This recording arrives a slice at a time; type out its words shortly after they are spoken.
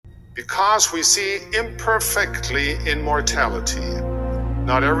Because we see imperfectly in mortality,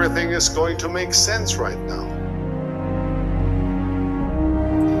 not everything is going to make sense right now.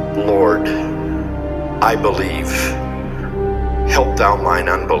 Lord, I believe. Help thou mine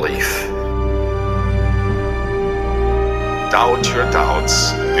unbelief. Doubt your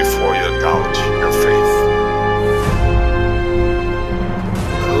doubts before you doubt your faith.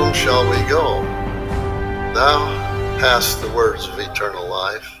 To whom shall we go? Thou hast the words of eternal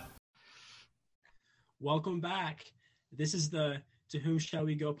life. Welcome back. This is the To Whom Shall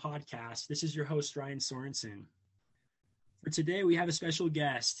We Go podcast. This is your host, Ryan Sorensen. For today, we have a special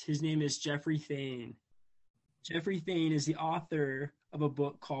guest. His name is Jeffrey Thain. Jeffrey Thain is the author of a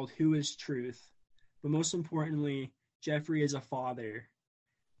book called Who is Truth? But most importantly, Jeffrey is a father,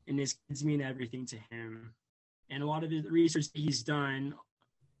 and his kids mean everything to him. And a lot of the research that he's done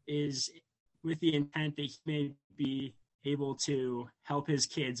is with the intent that he may be able to help his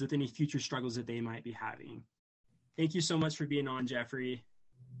kids with any future struggles that they might be having. Thank you so much for being on, Jeffrey.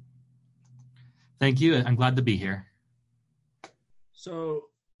 Thank you. I'm glad to be here. So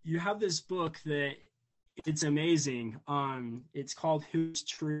you have this book that it's amazing. It's called Who's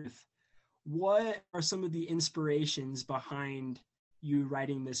Truth? What are some of the inspirations behind you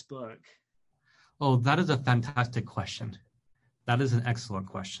writing this book? Oh, that is a fantastic question. That is an excellent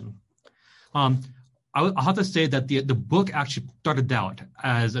question. I'll have to say that the book actually started out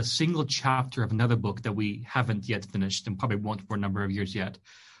as a single chapter of another book that we haven't yet finished and probably won't for a number of years yet,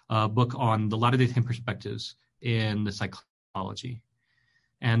 a book on the Latter-day Saint perspectives in the psychology.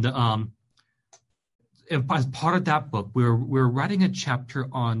 And as part of that book, we're writing a chapter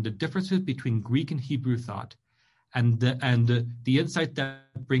on the differences between Greek and Hebrew thought, and the insight that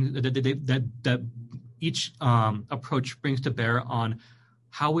each approach brings to bear on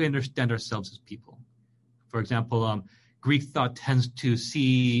how we understand ourselves as people. For example, Greek thought tends to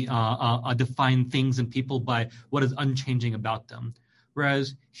see define things and people by what is unchanging about them,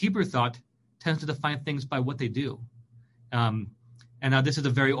 whereas Hebrew thought tends to define things by what they do. And now this is a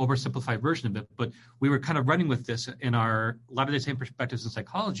very oversimplified version of it, but we were kind of running with this in our Latter-day Saint Perspectives in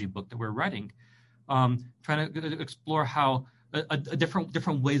Psychology book that we're writing, trying to explore how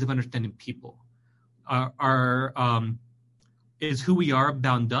different ways of understanding people is who we are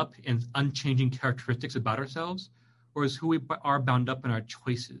bound up in unchanging characteristics about ourselves, or is who we are bound up in our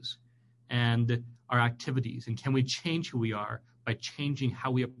choices and our activities, and can we change who we are by changing how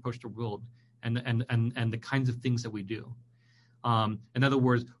we approach the world and the kinds of things that we do. In other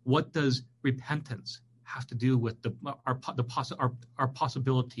words, what does repentance have to do with our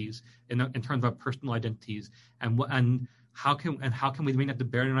possibilities in terms of our personal identities, and how can we bring that to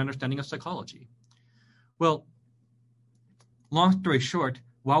bear in our understanding of psychology? Well, long story short,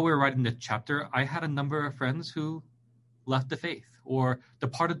 while we were writing this chapter, I had a number of friends who left the faith or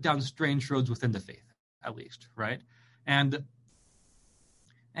departed down strange roads within the faith, at least, right? And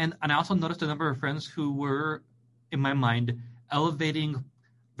I also noticed a number of friends who were, in my mind, elevating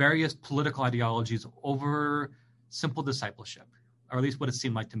various political ideologies over simple discipleship, or at least what it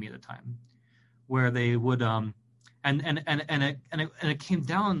seemed like to me at the time, where they would and it came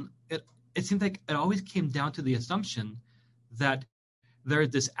down. It seemed like it always came down to the assumption that there is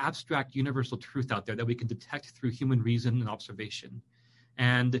this abstract universal truth out there that we can detect through human reason and observation,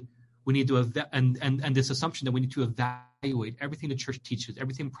 and we need to and this assumption that we need to evaluate everything the church teaches,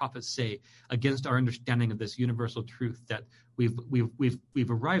 everything prophets say, against our understanding of this universal truth that we've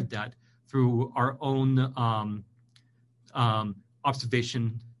arrived at through our own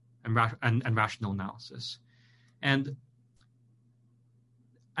observation and rational analysis, and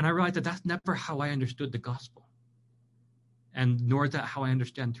I realized that that's never how I understood the gospel, and nor is that how I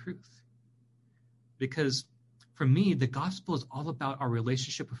understand truth, because for me, the gospel is all about our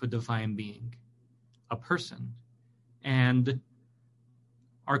relationship with a divine being, a person, and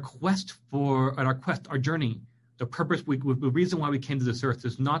our journey, the purpose, the reason why we came to this earth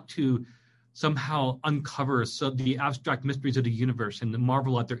is not to somehow uncover the abstract mysteries of the universe and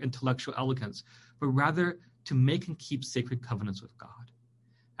marvel at their intellectual elegance, but rather to make and keep sacred covenants with God.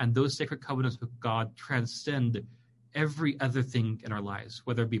 And those sacred covenants with God transcend every other thing in our lives,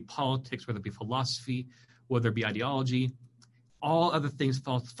 whether it be politics, whether it be philosophy, whether it be ideology. All other things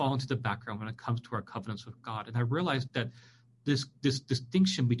fall into the background when it comes to our covenants with God. And I realized that this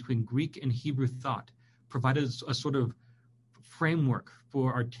distinction between Greek and Hebrew thought provided a sort of framework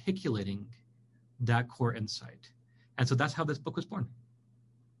for articulating that core insight. And so that's how this book was born.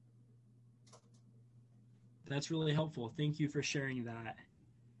 That's really helpful. Thank you for sharing that.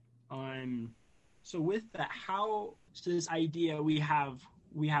 So with that, so this idea, we have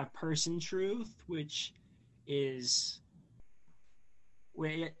person truth, which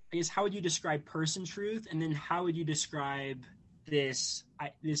I guess how would you describe person truth, and then how would you describe this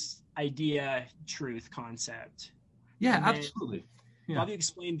idea truth concept? Yeah, And then, absolutely. How Yeah. do you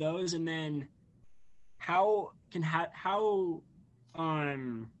explain those, and then how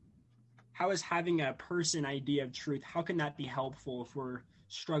is having a person idea of truth, how can that be helpful if we're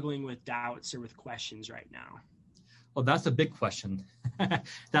struggling with doubts or with questions right now? Well, that's a big question.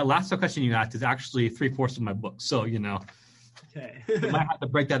 That last question you asked is actually 3/4 of my book. So, Okay. we might have to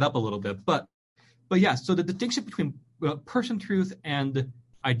break that up a little bit. But yeah, so the distinction between person truth and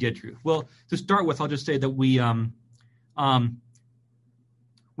idea truth. Well, to start with, I'll just say that we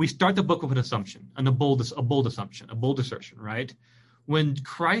start the book with an assumption, a bold assumption, a bold assertion, right? When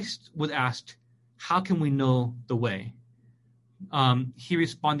Christ was asked, how can we know the way? He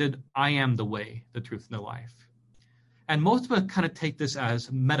responded, I am the way, the truth, and the life. And most of us kind of take this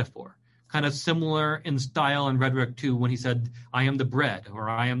as metaphor, kind of similar in style and rhetoric to when he said, I am the bread, or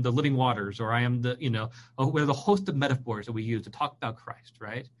I am the living waters, or I am the, there's a host of metaphors that we use to talk about Christ,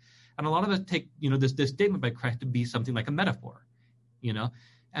 right? And a lot of us take, this statement by Christ to be something like a metaphor,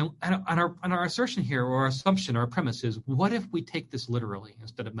 And our assertion here, or our assumption, or our premise is, what if we take this literally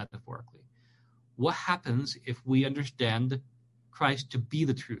instead of metaphorically? What happens if we understand Christ to be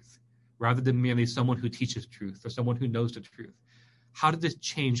the truth, rather than merely someone who teaches truth or someone who knows the truth? How did this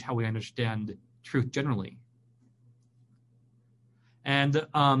change how we understand truth generally? And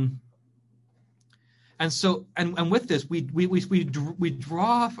with this, we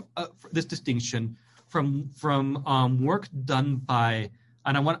draw this distinction from work done by.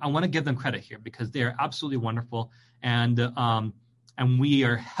 And I want to give them credit here because they are absolutely wonderful, and we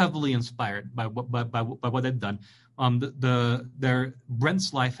are heavily inspired by what they've done. They're Brent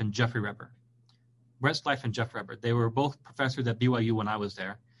Slife and Jeffrey Reber. They were both professors at BYU when I was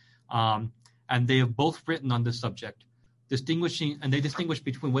there, and they have both written on this subject, they distinguish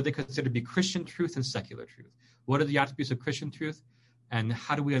between what they consider to be Christian truth and secular truth. What are the attributes of Christian truth? And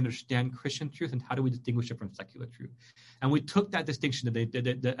how do we understand Christian truth, and how do we distinguish it from secular truth? And we took that distinction that they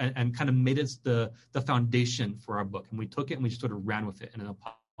did and kind of made it the foundation for our book. And we took it and we just sort of ran with it in an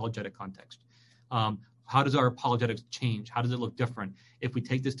apologetic context. How does our apologetics change? How does it look different if we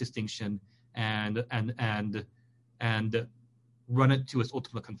take this distinction and run it to its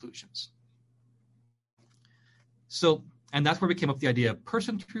ultimate conclusions? So, and that's where we came up with the idea of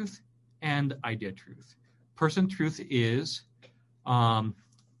person truth and idea truth. Person truth is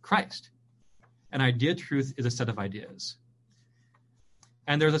Christ, and idea truth is a set of ideas.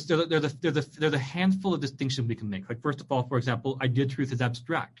 And there's a handful of distinctions we can make. Like, first of all, for example, idea truth is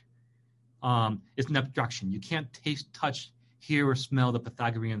abstract. It's an abstraction. You can't taste, touch, hear, or smell the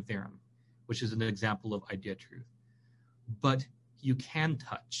Pythagorean theorem, which is an example of idea truth. But you can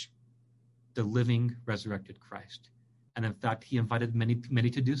touch the living, resurrected Christ. And in fact, he invited many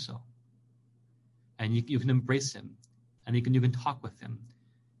to do so. And you can embrace him. And you can talk with him,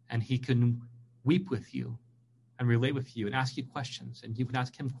 and he can weep with you and relate with you and ask you questions, and you can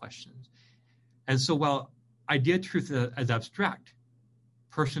ask him questions. And so while idea truth is abstract,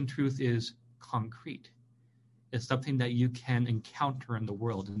 person truth is concrete. It's something that you can encounter in the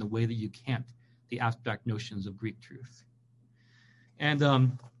world in the way that you can't the abstract notions of Greek truth. And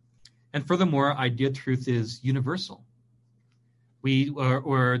furthermore, idea truth is universal.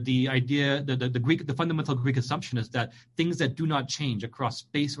 The idea, the fundamental Greek assumption is that things that do not change across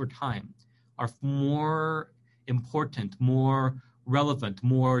space or time are more important, more relevant,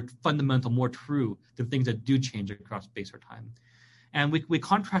 more fundamental, more true than things that do change across space or time. And we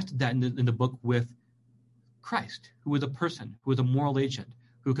contrasted that in the book with Christ, who is a person, who is a moral agent,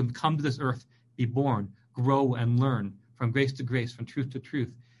 who can come to this earth, be born, grow, and learn from grace to grace, from truth to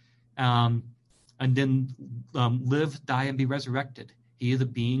truth. And then live, die, and be resurrected. He is a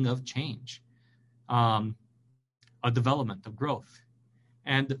being of change, of development, of growth.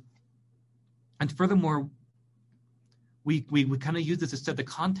 And furthermore, we kind of use this to set the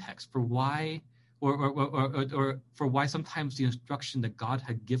context for why, or for why sometimes the instruction that God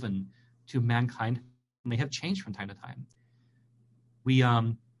had given to mankind may have changed from time to time.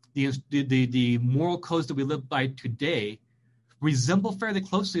 The moral codes that we live by today resemble fairly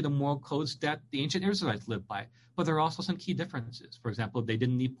closely the moral codes that the ancient Israelites lived by, but there are also some key differences. For example, they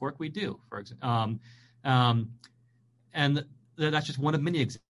didn't eat pork, we do. And that's just one of many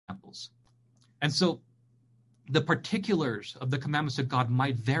examples. And so the particulars of the commandments of God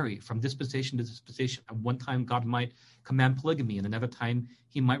might vary from dispensation to dispensation. At one time, God might command polygamy, and another time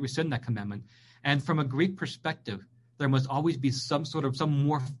he might rescind that commandment. And from a Greek perspective, there must always be some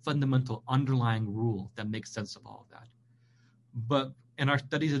more fundamental underlying rule that makes sense of all of that. But in our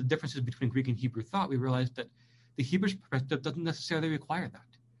studies of the differences between Greek and Hebrew thought, we realized that The Hebrew perspective doesn't necessarily require that.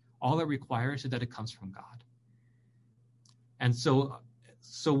 All it requires is that it comes from God. And so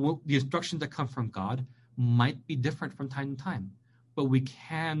the instructions that come from God might be different from time to time, but we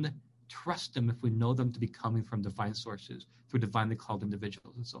can trust them if we know them to be coming from divine sources, through divinely called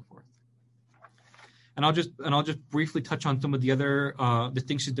individuals and so forth. And I'll just briefly touch on some of the other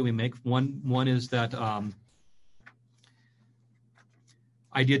distinctions that we make. One is that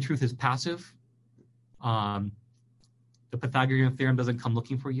idea truth is passive. The Pythagorean theorem doesn't come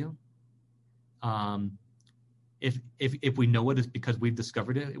looking for you. If we know it, it's because we've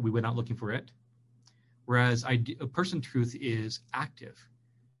discovered it. We went out looking for it. Whereas person truth is active.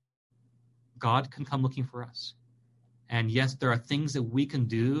 God can come looking for us. And yes, there are things that we can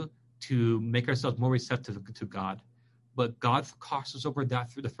do to make ourselves more receptive to God. But God crosses over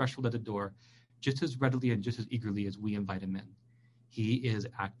that through the threshold at the door just as readily and just as eagerly as we invite him in. He is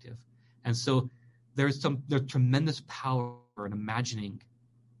active. And so there's tremendous power in imagining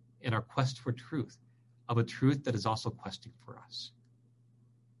in our quest for truth, of a truth that is also questing for us.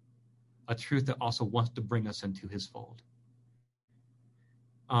 A truth that also wants to bring us into his fold.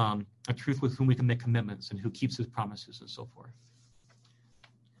 A truth with whom we can make commitments and who keeps his promises and so forth.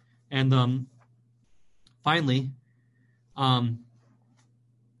 And finally, I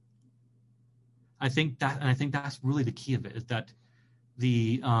think that's really the key of it, is that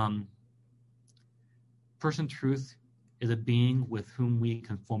the person truth is a being with whom we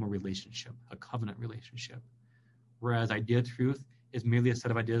can form a relationship, a covenant relationship. Whereas idea truth is merely a set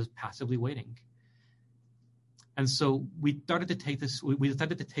of ideas passively waiting. And so we decided to take this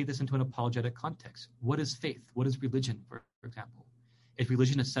into an apologetic context. What is faith? What is religion, for example? Is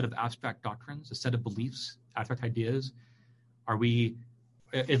religion a set of abstract doctrines, a set of beliefs, abstract ideas?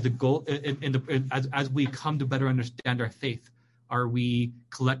 Is the goal, as we come to better understand our faith, are we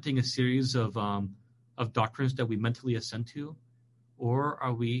collecting a series of doctrines that we mentally assent to? Or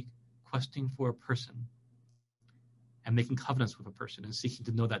are we questing for a person and making covenants with a person and seeking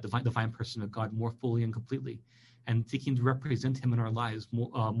to know that divine person of God more fully and completely, and seeking to represent him in our lives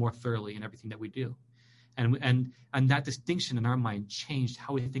more thoroughly in everything that we do? And that distinction in our mind changed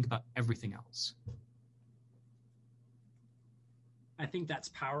how we think about everything else. I think that's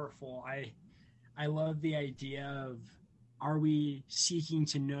powerful. I love the idea of, are we seeking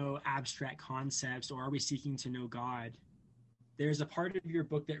to know abstract concepts, or are we seeking to know God? There's a part of your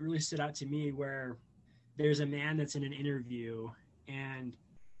book that really stood out to me where there's a man that's in an interview, and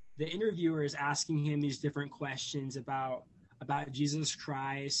the interviewer is asking him these different questions about Jesus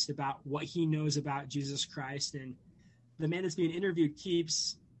Christ, about what he knows about Jesus Christ. And the man that's being interviewed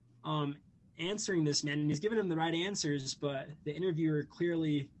keeps answering this man, and he's giving him the right answers, but the interviewer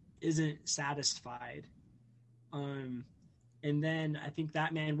clearly isn't satisfied. And then I think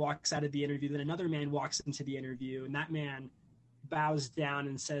that man walks out of the interview, then another man walks into the interview, and that man bows down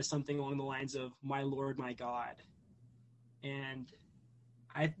and says something along the lines of, "My Lord, my God." And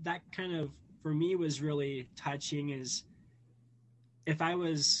that kind of, for me, was really touching, is if I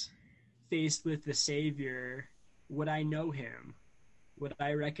was faced with the Savior, would I know him? Would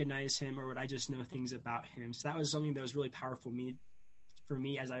I recognize him, or would I just know things about him? So that was something that was really powerful for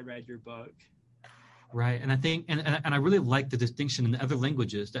me as I read your book. Right, and I think, and I really like the distinction in the other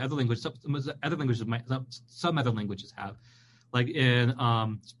languages. Some other languages have, like in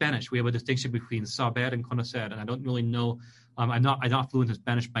Spanish, we have a distinction between saber and conocer. And I don't really know. I'm not fluent in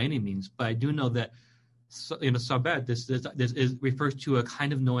Spanish by any means, but I do know that saber, this refers to a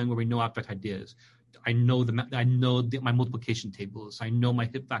kind of knowing where we know abstract ideas. I know my multiplication tables. I know my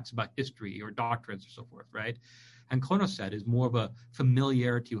facts about history or doctrines or so forth, right? And conocer is more of a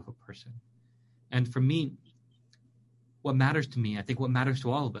familiarity with a person. And for me, what matters to me, I think what matters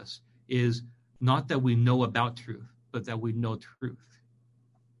to all of us, is not that we know about truth, but that we know truth,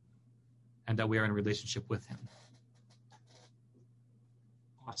 and that we are in a relationship with him.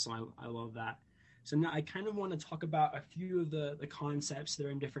 Awesome. I love that. So now I kind of want to talk about a few of the concepts that are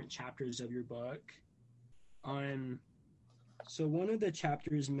in different chapters of your book. So one of the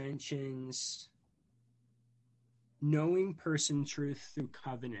chapters mentions knowing person truth through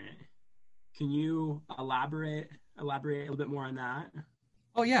covenant. Can you elaborate a little bit more on that?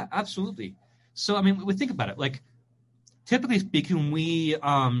 Oh yeah, absolutely. So I mean, we think about it. Like, typically speaking, when we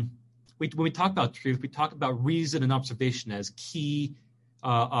talk about truth, we talk about reason and observation as key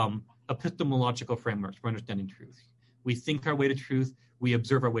epistemological frameworks for understanding truth. We think our way to truth. We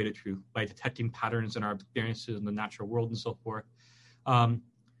observe our way to truth by detecting patterns in our experiences in the natural world and so forth. And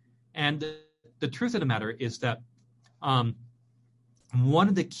the truth of the matter is that one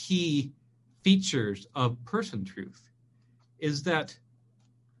of the key features of person truth is that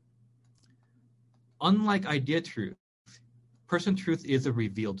unlike idea truth, person truth is a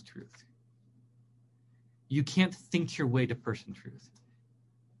revealed truth. You can't think your way to person truth.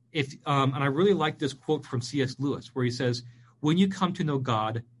 And I really like this quote from C.S. Lewis, where he says, when you come to know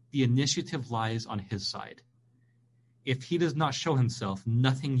God, the initiative lies on his side. If he does not show himself,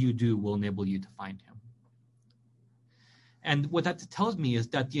 nothing you do will enable you to find him. And what that tells me is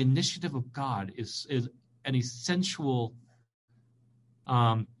that the initiative of God is an essential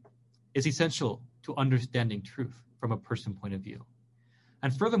to understanding truth from a person point of view.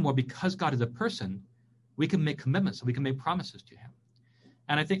 And furthermore, because God is a person, we can make commitments, we can make promises to him.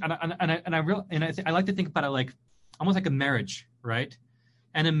 And I think, I like to think about it like almost like a marriage, right?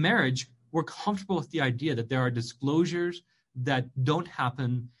 And in marriage, we're comfortable with the idea that there are disclosures that don't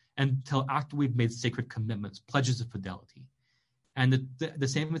happen until after we've made sacred commitments, pledges of fidelity. And the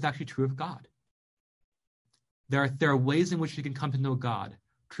same is actually true of God. There are ways in which we can come to know God,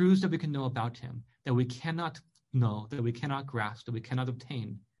 truths that we can know about him, that we cannot know, that we cannot grasp, that we cannot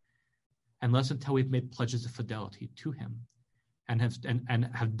obtain, unless until we've made pledges of fidelity to him and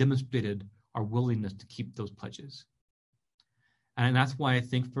have demonstrated our willingness to keep those pledges. And that's why I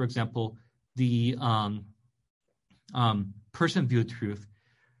think, for example, the person view of truth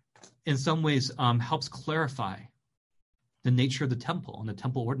in some ways helps clarify the nature of the temple and the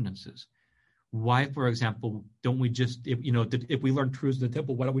temple ordinances. Why, for example, don't we just, if we learn truths in the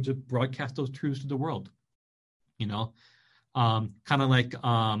temple, why don't we just broadcast those truths to the world? Kind of like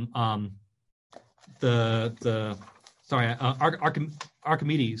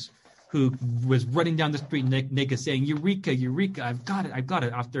Archimedes, who was running down the street naked, saying, "Eureka, Eureka! I've got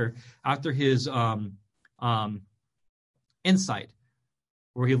it!" After his insight,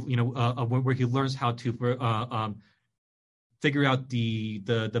 where he learns how to figure out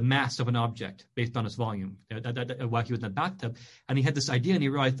the mass of an object based on its volume while he was in the bathtub, and he had this idea, and he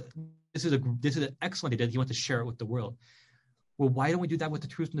realized this is an excellent idea. He wanted to share it with the world. Well, why don't we do that with the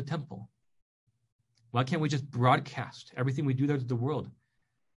truth in the temple? Why can't we just broadcast everything we do there to the world?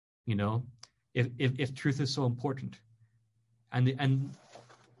 If truth is so important, and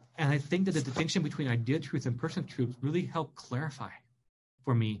I think that the distinction between idea truth and person truth really helped clarify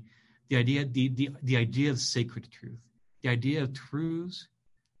for me the idea of sacred truth, the idea of truths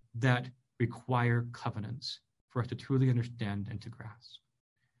that require covenants for us to truly understand and to grasp,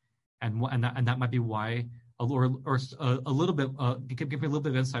 and that might be why, or a little bit, give me a little bit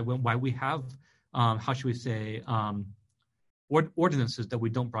of insight why we have, how should we say, ordinances that we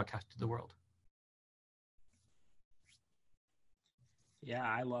don't broadcast to the world. Yeah,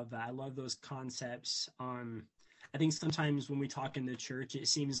 I love that. I love those concepts. I think sometimes when we talk in the church, it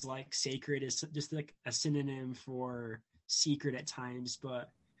seems like sacred is just like a synonym for secret at times.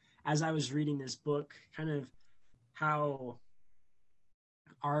 But as I was reading this book, kind of how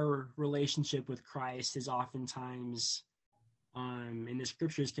our relationship with Christ is oftentimes in the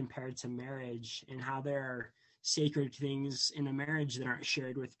scriptures compared to marriage, and how there are sacred things in a marriage that aren't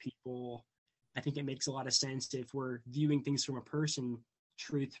shared with people. I think it makes a lot of sense if we're viewing things from a person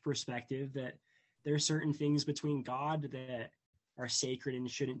truth perspective, that there are certain things between God that are sacred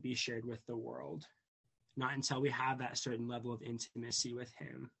and shouldn't be shared with the world, not until we have that certain level of intimacy with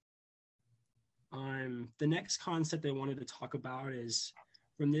him. The next concept I wanted to talk about is,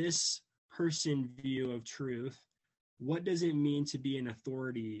 from this person view of truth, what does it mean to be an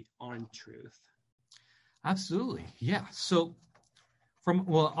authority on truth? Absolutely, yeah. So,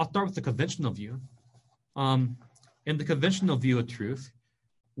 I'll start with the conventional view. In the conventional view of truth,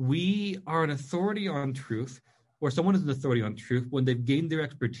 we are an authority on truth, or someone is an authority on truth when they've gained their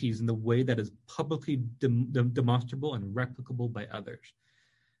expertise in the way that is publicly demonstrable and replicable by others.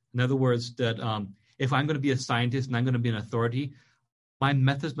 In other words, that if I'm going to be a scientist and I'm going to be an authority, my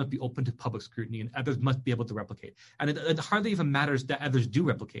methods must be open to public scrutiny, and others must be able to replicate. And it hardly even matters that others do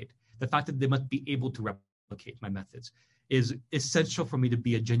replicate. The fact that they must be able to replicate my methods is essential for me to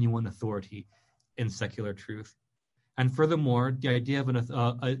be a genuine authority in secular truth. And furthermore, the idea of an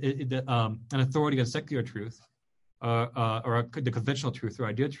authority on secular truth, or the conventional truth or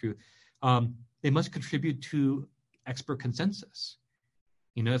idea truth, they must contribute to expert consensus.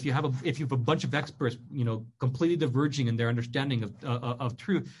 If you have a bunch of experts, completely diverging in their understanding of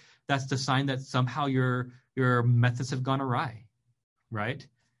truth, that's the sign that somehow your methods have gone awry, right?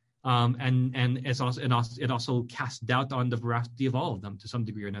 And it also casts doubt on the veracity of all of them to some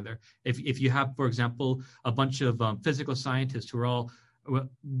degree or another. If you have, for example, a bunch of physical scientists who are all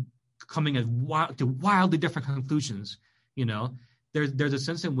coming to wildly different conclusions, there's a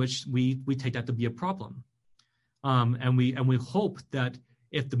sense in which we take that to be a problem, and we hope that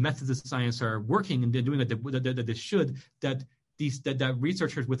if the methods of science are working and they're doing what they should, that that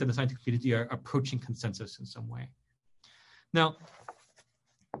researchers within the scientific community are approaching consensus in some way. Now,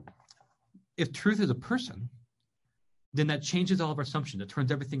 if truth is a person, then that changes all of our assumptions. It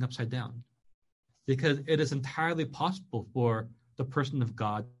turns everything upside down, because it is entirely possible for the person of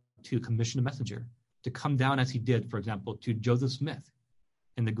God to commission a messenger to come down as he did, for example, to Joseph Smith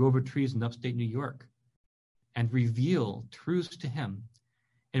in the Grove of Trees in upstate New York and reveal truths to him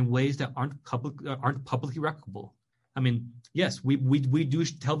in ways that aren't publicly replicable. I mean, yes, we do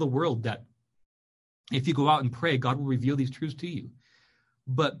tell the world that if you go out and pray, God will reveal these truths to you.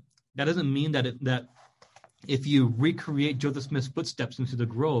 But that doesn't mean that if you recreate Joseph Smith's footsteps into the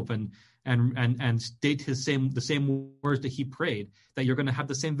grove and state the same words that he prayed, that you're going to have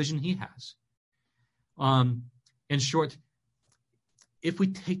the same vision he has. In short, if we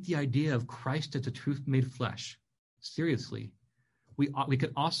take the idea of Christ as the truth made flesh seriously, we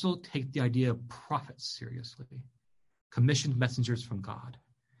could also take the idea of prophets seriously, commissioned messengers from God,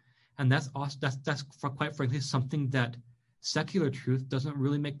 and that's quite frankly something that secular truth doesn't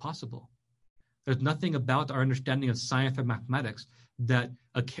really make possible. There's nothing about our understanding of science or mathematics that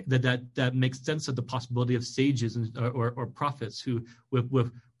makes sense of the possibility of sages or prophets who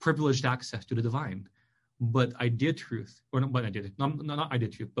with privileged access to the divine. But idea truth, or not idea, not idea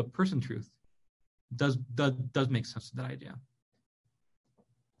truth, but person truth, does make sense of that idea.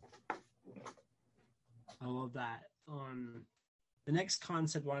 I love that. The next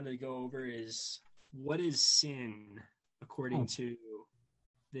concept I wanted to go over is, what is sin according to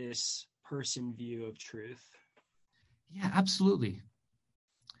this person view of truth? Yeah, absolutely.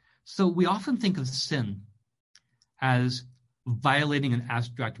 So we often think of sin as violating an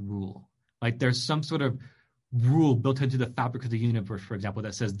abstract rule. Like there's some sort of rule built into the fabric of the universe, for example,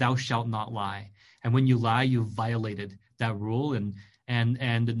 that says thou shalt not lie. And when you lie, you've violated that rule, and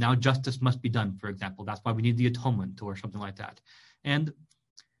now justice must be done, for example. That's why we need the atonement or something like that. And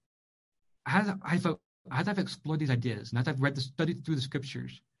as I've explored these ideas, and as I've studied through the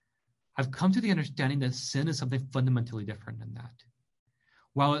scriptures, I've come to the understanding that sin is something fundamentally different than that.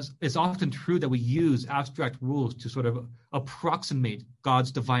 While it's often true that we use abstract rules to sort of approximate God's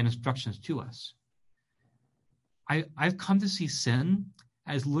divine instructions to us, I've come to see sin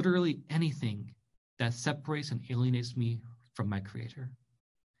as literally anything that separates and alienates me from my Creator.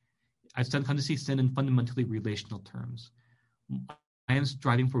 I've come to see sin in fundamentally relational terms. I am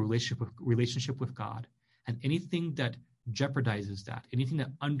striving for relationship with God, and anything that jeopardizes that, anything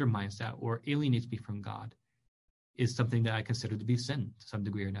that undermines that or alienates me from God, is something that I consider to be sin to some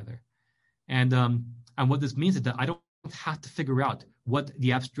degree or another. And what this means is that I don't have to figure out what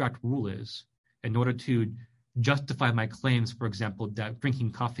the abstract rule is in order to justify my claims, for example, that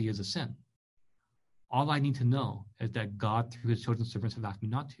drinking coffee is a sin. All I need to know is that God, through his chosen servants, have asked me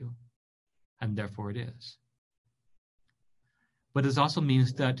not to, and therefore it is. But this also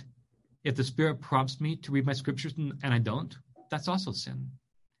means that if the Spirit prompts me to read my scriptures and I don't, that's also sin.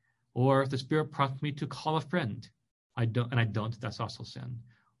 Or if the Spirit prompts me to call a friend, I don't, that's also sin.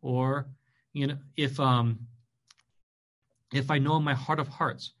 Or, if I know in my heart of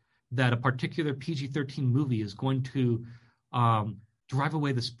hearts that a particular PG-13 movie is going to drive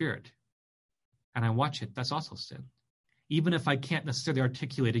away the Spirit, and I watch it, that's also sin. Even if I can't necessarily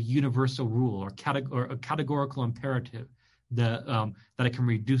articulate a universal rule or a categorical imperative that I can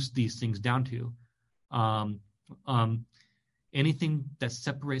reduce these things down to, anything that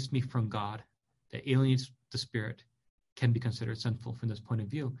separates me from God, that alienates the Spirit, can be considered sinful from this point of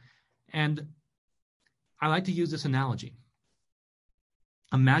view. And I like to use this analogy.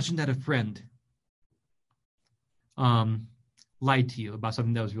 Imagine that a friend lied to you about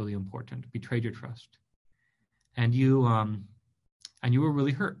something that was really important, betrayed your trust, and you were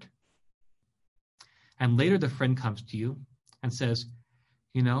really hurt. And later the friend comes to you and says,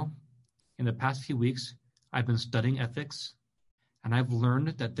 in the past few weeks, I've been studying ethics, and I've learned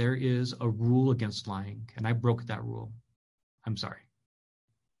that there is a rule against lying, and I broke that rule. I'm sorry.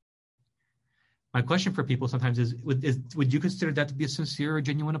 My question for people sometimes is would you consider that to be a sincere or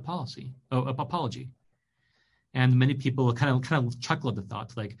genuine apology? And many people kind of chuckle at the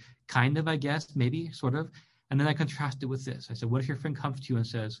thought, like, kind of, I guess, maybe, sort of. And then I contrast it with this. I said, what if your friend comes to you and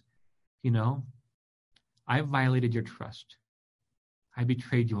says, I violated your trust. I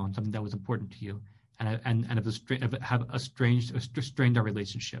betrayed you on something that was important to you, and have strained our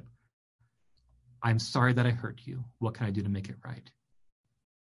relationship. I'm sorry that I hurt you. What can I do to make it right?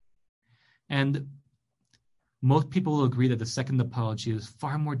 And most people will agree that the second apology is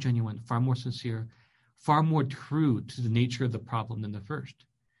far more genuine, far more sincere, far more true to the nature of the problem than the first.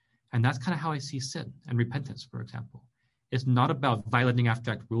 And that's kind of how I see sin and repentance, for example. It's not about violating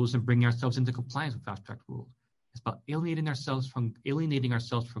abstract rules and bringing ourselves into compliance with abstract rules. It's about alienating ourselves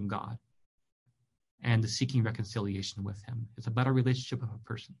from God and seeking reconciliation with him. It's about a relationship with a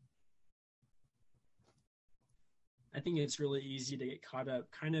person. I think it's really easy to get caught up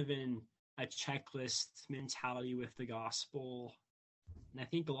kind of in a checklist mentality with the gospel. And I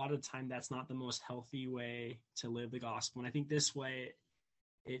think a lot of the time that's not the most healthy way to live the gospel. And I think this way,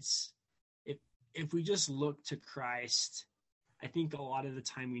 it's if we just look to Christ, I think a lot of the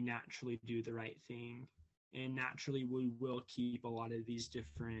time we naturally do the right thing. And naturally we will keep a lot of these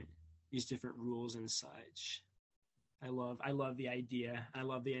different rules and such. I love the idea. I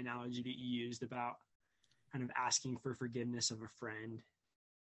love the analogy that you used about kind of asking for forgiveness of a friend.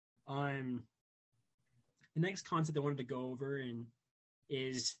 The next concept I wanted to go over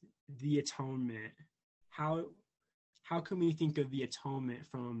is the atonement. How can we think of the atonement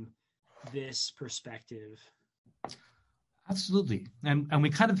from this perspective? Absolutely, and we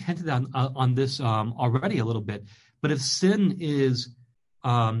kind of hinted on this already a little bit. But if sin is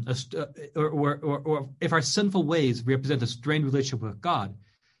or if our sinful ways represent a strained relationship with God,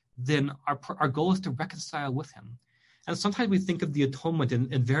 then our goal is to reconcile with him. And sometimes we think of the atonement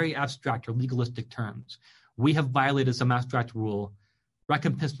in very abstract or legalistic terms. We have violated some abstract rule.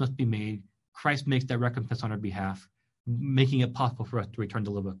 Recompense must be made. Christ makes that recompense on our behalf, making it possible for us to return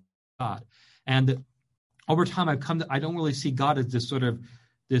to live with God. And over time, I don't really see God as this sort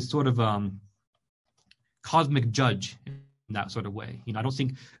of cosmic judge in that sort of way. I don't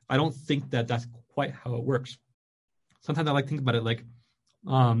think that that's quite how it works. Sometimes I like to think about it like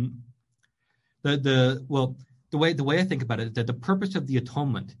the way I think about it is that the purpose of the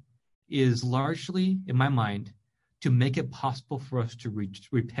atonement is largely, in my mind, to make it possible for us to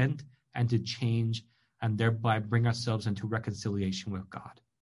repent and to change and thereby bring ourselves into reconciliation with God.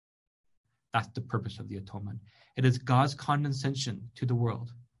 That's the purpose of the atonement. It is God's condescension to the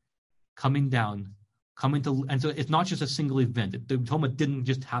world, coming down, and so it's not just a single event. The atonement didn't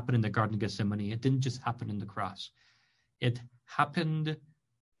just happen in the Garden of Gethsemane. It didn't just happen in the cross. It happened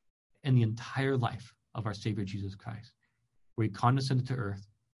in the entire life of our Savior Jesus Christ, where he condescended to earth,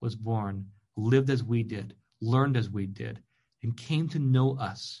 was born, lived as we did, learned as we did, and came to know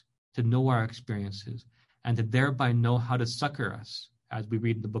us, to know our experiences, and to thereby know how to succor us, as we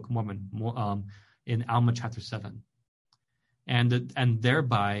read in the Book of Mormon, in Alma chapter 7, and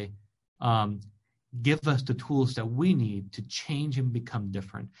thereby give us the tools that we need to change and become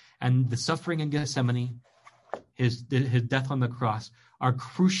different. And the suffering in Gethsemane, his death on the cross, are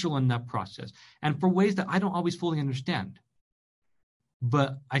crucial in that process, and for ways that I don't always fully understand.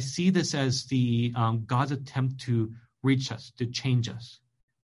 But I see this as the God's attempt to reach us, to change us.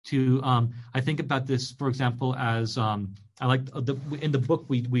 I think about this, for example, as I like in the book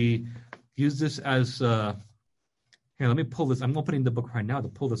we use this as here. Let me pull this. I'm opening the book right now to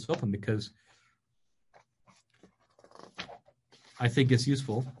pull this open because I think it's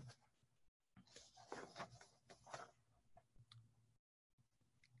useful.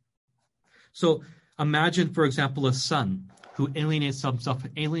 So imagine, for example, a son who alienates himself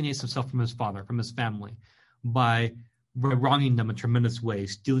from his father, from his family, by wronging them in tremendous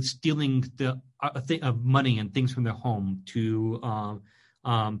ways, stealing money and things from their home to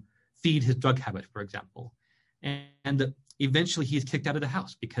feed his drug habit, for example. And eventually he's kicked out of the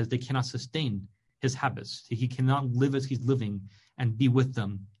house because they cannot sustain his habits. He cannot live as he's living and be with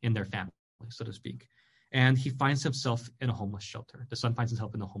them in their family, so to speak. And he finds himself in a homeless shelter. The son finds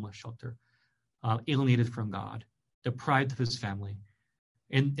himself in a homeless shelter, alienated from God, deprived of his family,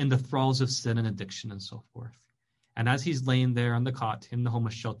 in the thralls of sin and addiction and so forth. And as he's laying there on the cot in the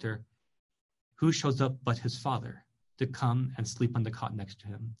homeless shelter, who shows up but his father to come and sleep on the cot next to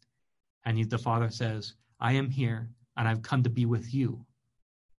him? And the father says, I am here and I've come to be with you,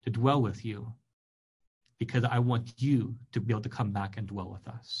 to dwell with you, because I want you to be able to come back and dwell with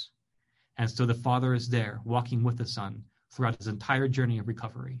us. And so the father is there walking with the son throughout his entire journey of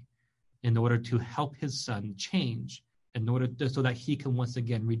recovery in order to help his son change, so that he can once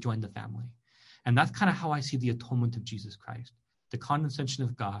again rejoin the family. And that's kind of how I see the atonement of Jesus Christ, the condescension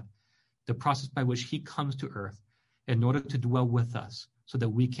of God, the process by which he comes to earth in order to dwell with us so that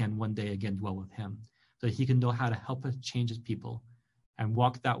we can one day again dwell with him, so that he can know how to help us change his people and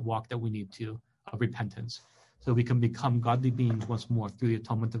walk that we need to of repentance, so we can become godly beings once more through the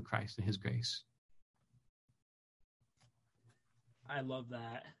atonement of Christ and his grace. I love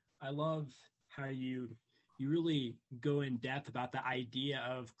that. I love how you really go in depth about the idea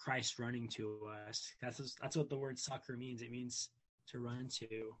of Christ running to us. That's what the word succor means. It means to run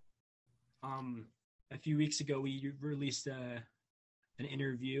to. A few weeks ago, we released an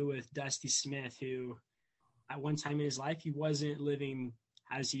interview with Dusty Smith, who at one time in his life, he wasn't living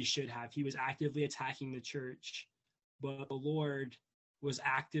as he should have. He was actively attacking the church, but the Lord was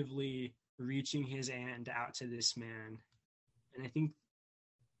actively reaching his hand out to this man. And I think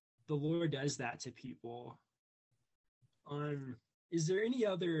the Lord does that to people. Is there any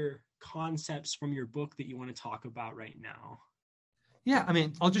other concepts from your book that you want to talk about right now? Yeah, I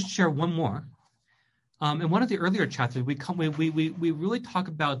mean, I'll just share one more. In one of the earlier chapters, we really talk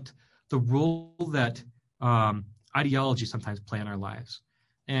about the role that ideology sometimes play in our lives,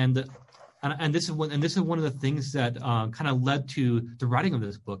 and this is one of the things that kind of led to the writing of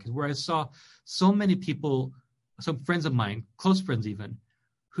this book, is where I saw so many people, some friends of mine, close friends even,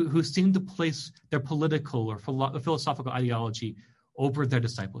 who seemed to place their political or philosophical ideology over their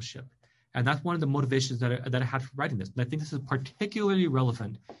discipleship. And that's one of the motivations that I had for writing this. And I think this is particularly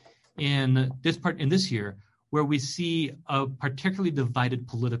relevant in this year, where we see a particularly divided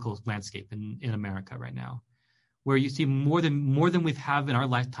political landscape in America right now, where you see more than we've had in our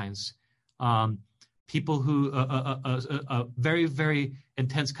lifetimes, people who very, very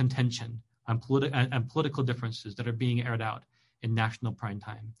intense contention on political differences that are being aired out in national prime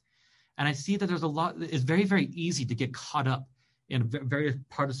time. And I see that there's a lot. It's very, very easy to get caught up in various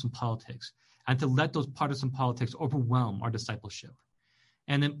partisan politics, and to let those partisan politics overwhelm our discipleship.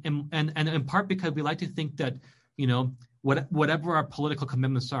 And in part because we like to think that, whatever our political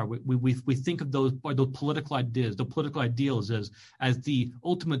commitments are, we think of those political ideas, the political ideals as the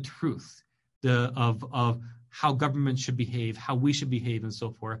ultimate truth of how government should behave, how we should behave, and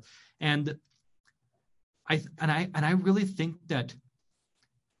so forth. And I really think that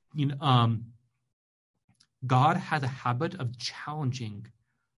God has a habit of challenging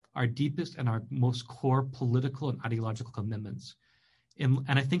our deepest and our most core political and ideological commitments, and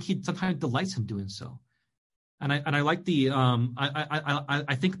I think He sometimes delights in doing so. And I like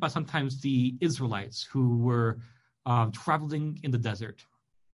I think about sometimes the Israelites who were traveling in the desert,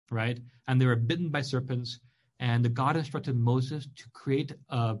 right? And they were bitten by serpents, and God instructed Moses to create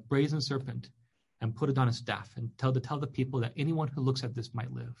a brazen serpent and put it on a staff, and tell the people that anyone who looks at this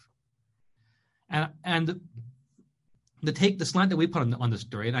might live. And the slant that we put on the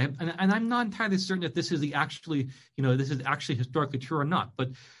story, and I'm not entirely certain if this is actually historically true or not, but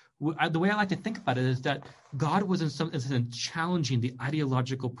the way I like to think about it is that God was in some instance challenging the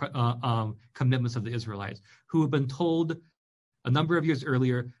ideological commitments of the Israelites, who had been told a number of years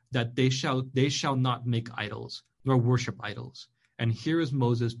earlier that they shall not make idols nor worship idols. And here is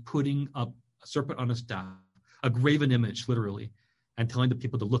Moses putting up a serpent on a staff, a graven image, literally, and telling the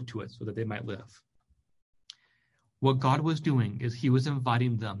people to look to it so that they might live. What God was doing is He was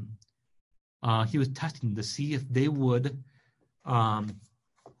inviting them. He was testing them to see if they would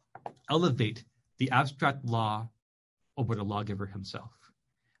elevate the abstract law over the lawgiver himself.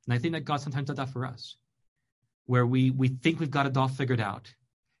 And I think that God sometimes does that for us, where we think we've got it all figured out.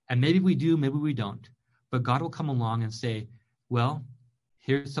 And maybe we do, maybe we don't. But God will come along and say, well,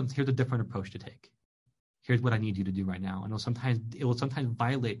 here's a different approach to take. Here's what I need you to do right now. And it will sometimes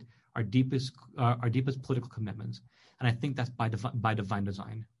violate our deepest political commitments. And I think that's by divine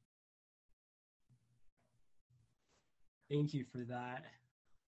design. Thank you for that.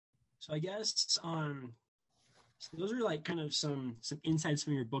 So I guess so those are like kind of some insights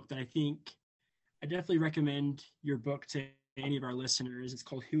from your book that I think I definitely recommend your book to any of our listeners. It's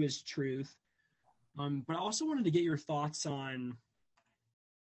called Who is Truth? But I also wanted to get your thoughts on,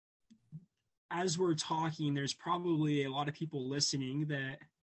 as we're talking, there's probably a lot of people listening that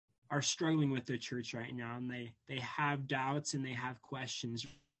are struggling with the church right now, and they have doubts and they have questions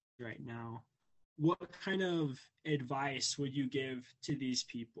right now. What kind of advice would you give to these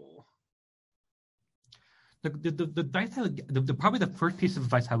people? Probably the first piece of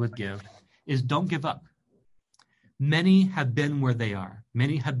advice I would give is don't give up. Many have been where they are.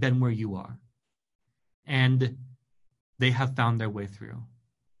 Many have been where you are. And they have found their way through.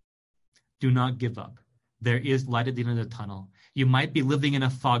 Do not give up. There is light at the end of the tunnel. You might be living in a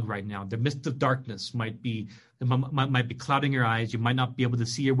fog right now. The mist of darkness might be clouding your eyes. You might not be able to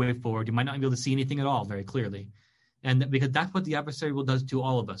see your way forward. You might not be able to see anything at all very clearly. And because that's what the adversary will does to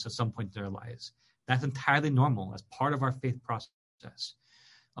all of us at some point in our lives. That's entirely normal as part of our faith process.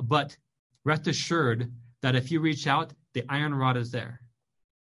 But rest assured that if you reach out, the iron rod is there.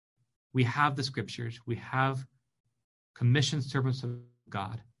 We have the scriptures. We have commissioned servants of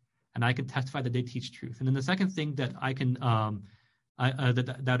God. And I can testify that they teach truth. And then the second thing that I can that I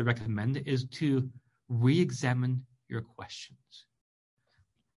would recommend is to re-examine your questions.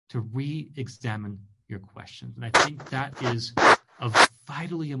 To re-examine your questions. And I think that is a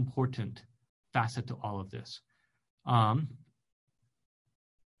vitally important facet to all of this.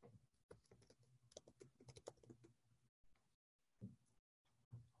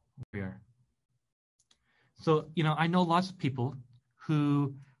 we are. So, I know lots of people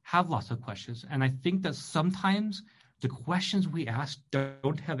who have lots of questions, and I think that sometimes the questions we ask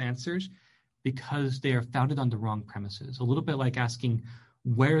don't have answers because they are founded on the wrong premises. A little bit like asking,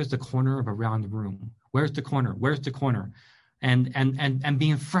 where is the corner of a round room? Where's the corner? Where's the corner? And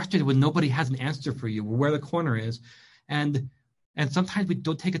being frustrated when nobody has an answer for you where the corner is. And sometimes we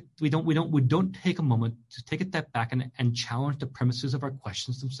don't take a moment to take a step back and challenge the premises of our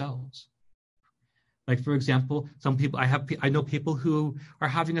questions themselves. Like, for example, I know people who are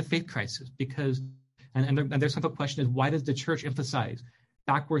having a faith crisis because, and their simple question is, why does the church emphasize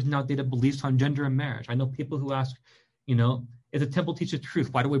backwards and outdated beliefs on gender and marriage? I know people who ask, if the temple teaches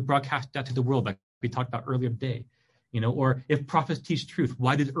truth, why do we broadcast that to the world like we talked about earlier today? Or if prophets teach truth,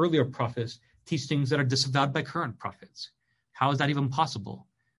 why did earlier prophets teach things that are disavowed by current prophets? How is that even possible,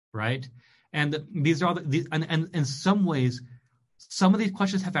 right? And these are all and in some ways, some of these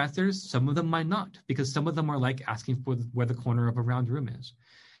questions have answers, some of them might not, because some of them are like asking for where the corner of a round room is.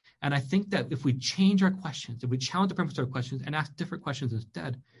 And I think that if we change our questions, if we challenge the premise of our questions and ask different questions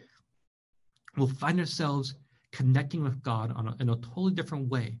instead, we'll find ourselves connecting with God in a totally different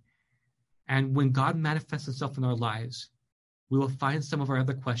way. And when God manifests himself in our lives, we will find some of our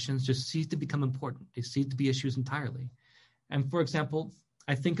other questions just cease to become important. They cease to be issues entirely. And for example,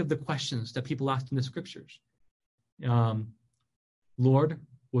 I think of the questions that people asked in the scriptures. Lord,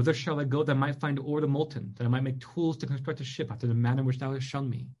 whither shall I go that I might find ore to molten, that I might make tools to construct a ship after the manner which thou hast shown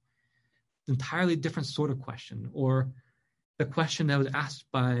me? Entirely different sort of question. Or the question that was asked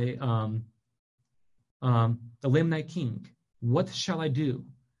by the Lamanite king, what shall I do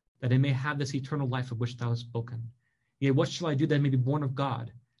that I may have this eternal life of which thou hast spoken? Yea, what shall I do that I may be born of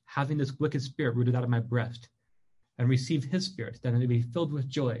God, having this wicked spirit rooted out of my breast, and receive his spirit, that I may be filled with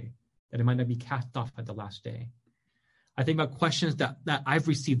joy, that I might not be cast off at the last day? I think about questions that I've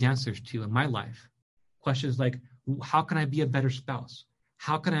received answers to in my life. Questions like, how can I be a better spouse?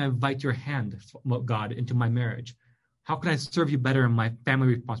 How can I invite your hand, God, into my marriage? How can I serve you better in my family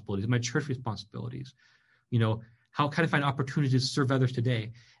responsibilities, my church responsibilities? How can I find opportunities to serve others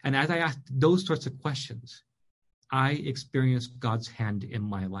today? And as I asked those sorts of questions, I experienced God's hand in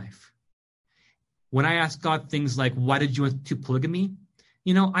my life. When I ask God things like, why did you institute polygamy?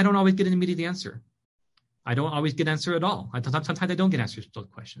 I don't always get an immediate answer. I don't always get an answer at all. Sometimes I don't get answers to those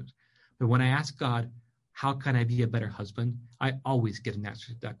questions. But when I ask God, how can I be a better husband? I always get an answer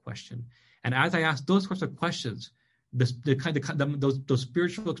to that question. And as I ask those sorts of questions, those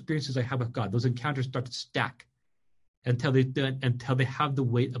spiritual experiences I have with God, those encounters start to stack until they have the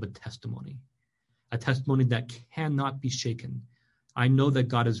weight of a testimony that cannot be shaken. I know that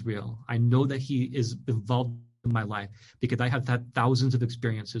God is real. I know that he is involved in my life because I have had thousands of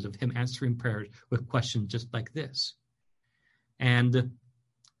experiences of him answering prayers with questions just like this. And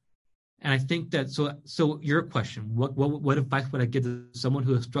I think that, so your question, what advice would I give to someone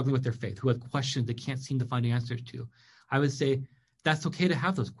who is struggling with their faith, who has questions they can't seem to find answers to? I would say that's okay to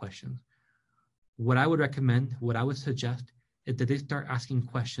have those questions. What I would recommend, what I would suggest, is that they start asking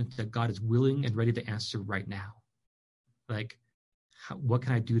questions that God is willing and ready to answer right now. Like, what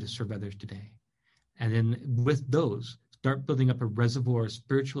can I do to serve others today? And then with those, start building up a reservoir of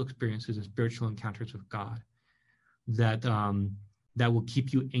spiritual experiences and spiritual encounters with God that will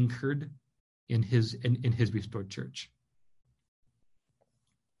keep you anchored in his restored church.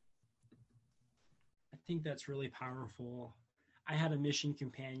 I think that's really powerful. I had a mission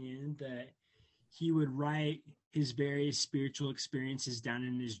companion that he would write his various spiritual experiences down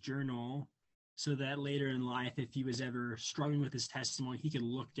in his journal so that later in life, if he was ever struggling with his testimony, he could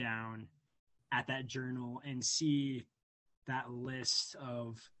look down at that journal and see that list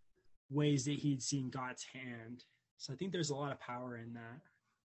of ways that he'd seen God's hand. So I think there's a lot of power in that.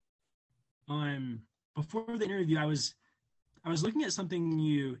 Before the interview, I was looking at something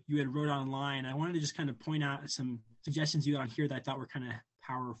you had wrote online. I wanted to just kind of point out some suggestions you got on here that I thought were kind of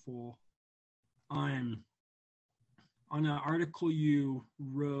powerful. On an article you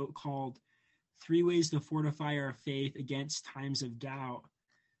wrote called 3 Ways to Fortify Our Faith Against Times of Doubt,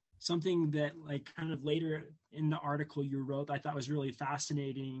 something that like kind of later in the article you wrote that I thought was really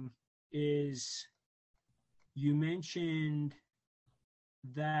fascinating is you mentioned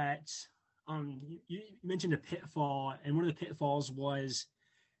that you mentioned a pitfall, and one of the pitfalls was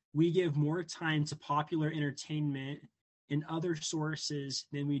we give more time to popular entertainment and other sources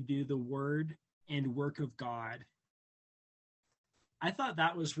than we do the word and work of God. I thought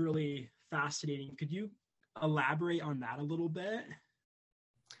that was really fascinating. Could you elaborate on that a little bit?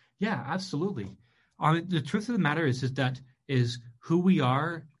 Yeah, absolutely. The truth of the matter is that who we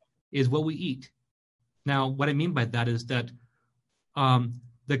are is what we eat. Now, what I mean by that is that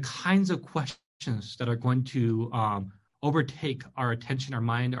the the kinds of questions that are going to overtake our attention, our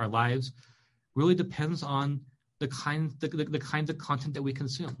mind, our lives, really depends on the kinds of content that we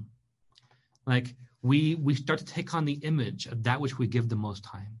consume. Like we start to take on the image of that which we give the most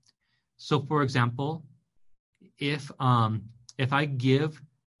time. So, for example, if I give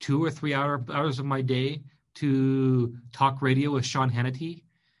 2 or 3 hours of my day to talk radio with Sean Hannity,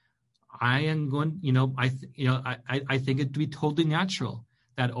 I am going, I think it'd be totally natural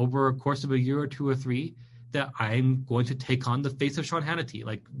that over a course of a year or 2 or 3, that I'm going to take on the face of Sean Hannity,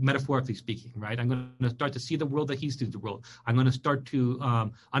 like metaphorically speaking, right? I'm going to start to see the world that he sees the world. I'm going to start to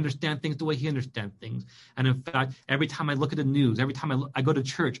understand things the way he understands things. And in fact, every time I look at the news, every time I go to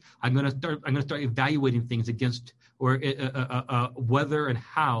church, I'm going to start evaluating things against or whether and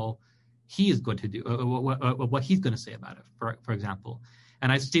how he is going to do, what he's going to say about it, for example. And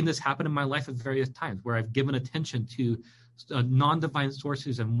I've seen this happen in my life at various times where I've given attention to non-divine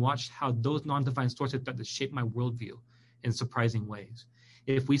sources and watched how those non-divine sources start to shape my worldview in surprising ways.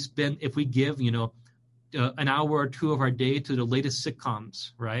 If we give, an hour or 2 of our day to the latest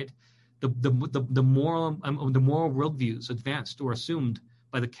sitcoms, right? The moral worldviews advanced or assumed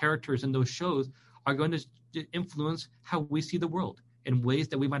by the characters in those shows are going to influence how we see the world in ways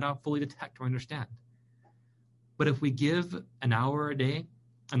that we might not fully detect or understand. But if we give an hour a day,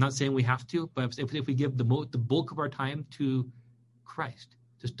 I'm not saying we have to, but if we give the bulk of our time to Christ,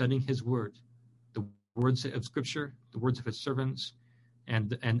 to studying His Word, the words of Scripture, the words of His servants, and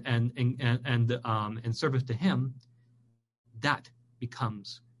service to Him, that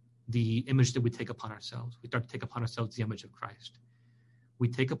becomes the image that we take upon ourselves. We start to take upon ourselves the image of Christ. We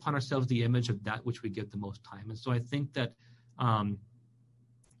take upon ourselves the image of that which we give the most time. And so I think that in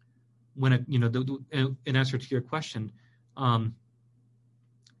answer to your question.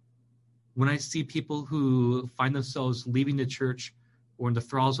 When I see people who find themselves leaving the church or in the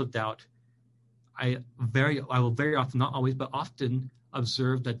thralls of doubt, I will very often, not always, but often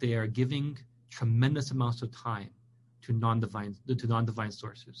observe that they are giving tremendous amounts of time to non-divine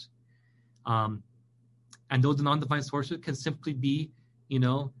sources. And those non-divine sources can simply be,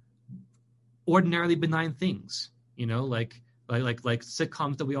 ordinarily benign things, like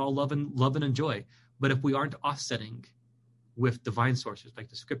sitcoms that we all love and enjoy. But if we aren't offsetting with divine sources like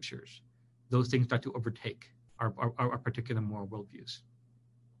the Scriptures, those things start to overtake our particular moral worldviews.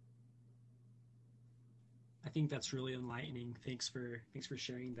 I think that's really enlightening. Thanks for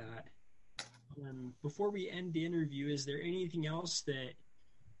sharing that. Before we end the interview, is there anything else that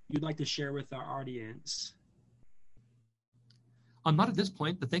you'd like to share with our audience? Not at this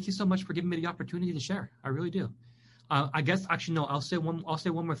point, but thank you so much for giving me the opportunity to share. I really do. I guess actually no. I'll say one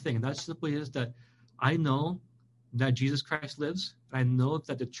more thing, and that simply is that I know that Jesus Christ lives. I know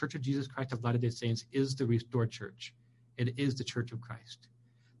that the Church of Jesus Christ of Latter-day Saints is the restored church. It is the Church of Christ.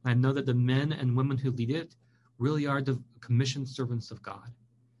 And I know that the men and women who lead it really are the commissioned servants of God.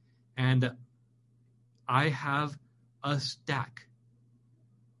 And I have a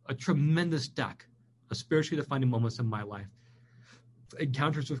tremendous stack of spiritually defining moments in my life,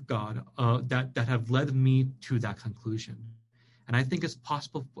 encounters with God that have led me to that conclusion. And I think it's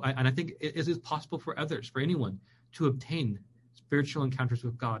possible, and I think it is possible for others, for anyone, to obtain spiritual encounters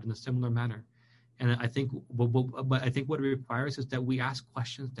with God in a similar manner. And I think what it requires is that we ask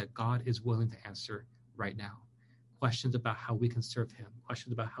questions that God is willing to answer right now. Questions about how we can serve Him,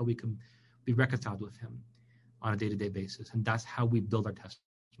 questions about how we can be reconciled with Him on a day-to-day basis. And that's how we build our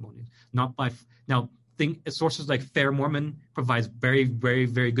testimonies. Not by sources like Fair Mormon provides very, very,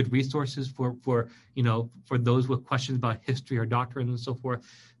 very good resources for those with questions about history or doctrine and so forth.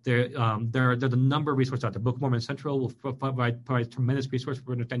 There are a number of resources out there. Book of Mormon Central will provide tremendous resources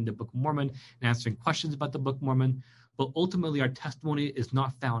for understanding the Book of Mormon and answering questions about the Book of Mormon. But ultimately, our testimony is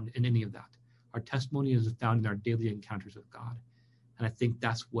not found in any of that. Our testimony is found in our daily encounters with God. And I think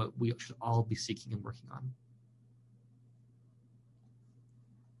that's what we should all be seeking and working on.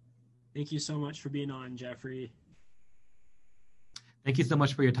 Thank you so much for being on, Jeffrey. Thank you so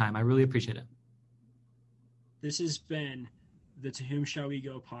much for your time. I really appreciate it. This has been the To Whom Shall We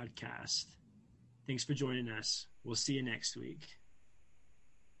Go podcast. Thanks for joining us. We'll see you next week.